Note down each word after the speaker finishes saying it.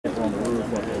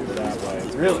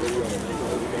Really?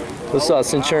 This is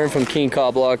Centurion from Keene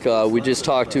Block. We just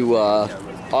talked to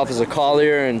Officer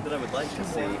Collier and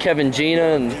Kevin Gina,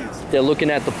 and they're looking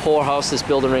at the poorhouse, this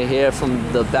building right here,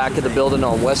 from the back of the building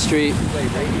on West Street.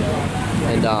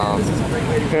 And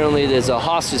apparently there's a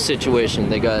hostage situation.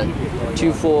 They got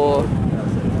 2, 4,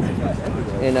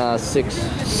 and 6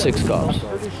 cops.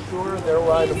 I'm pretty sure their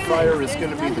line of fire is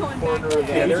going to be the corner of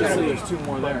that. Yeah, there's 2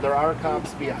 more there. There are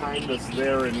cops behind us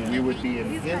there, and we would be in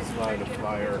his line of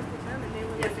fire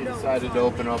if he decided to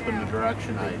open up in the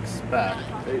direction I expect.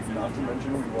 Hey, not to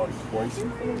mention we walked twice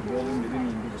in front of the building. They didn't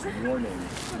even give us warning.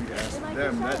 We asked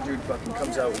them. That dude fucking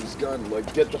comes out with his gun,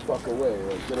 like, get the fuck away,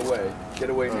 like, get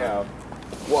away now.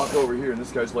 Walk over here, and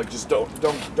this guy's like, just don't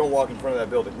walk in front of that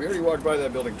building. We already walked by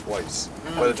that building twice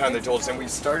by the time they told us, and we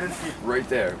started right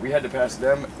there. We had to pass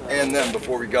them and them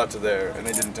before we got to there, and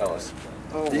they didn't tell us.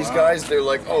 Oh, These wow. guys, they're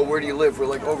like, oh, where do you live? We're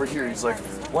like, over here. He's like,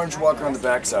 why don't you walk around the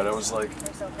backside? I was like,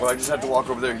 well, I just have to walk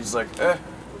over there. He's like,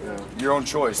 your own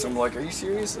choice. I'm like, are you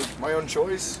serious? Like, my own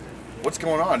choice? What's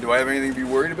going on? Do I have anything to be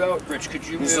worried about? Rich, could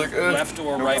you He's move like, left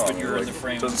or no right problem. when you're in Like, the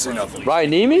frame? doesn't say nothing. Right,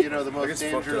 need me? You know, the most it's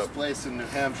fucked dangerous up. place in New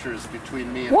Hampshire is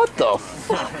between me and What the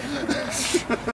fuck?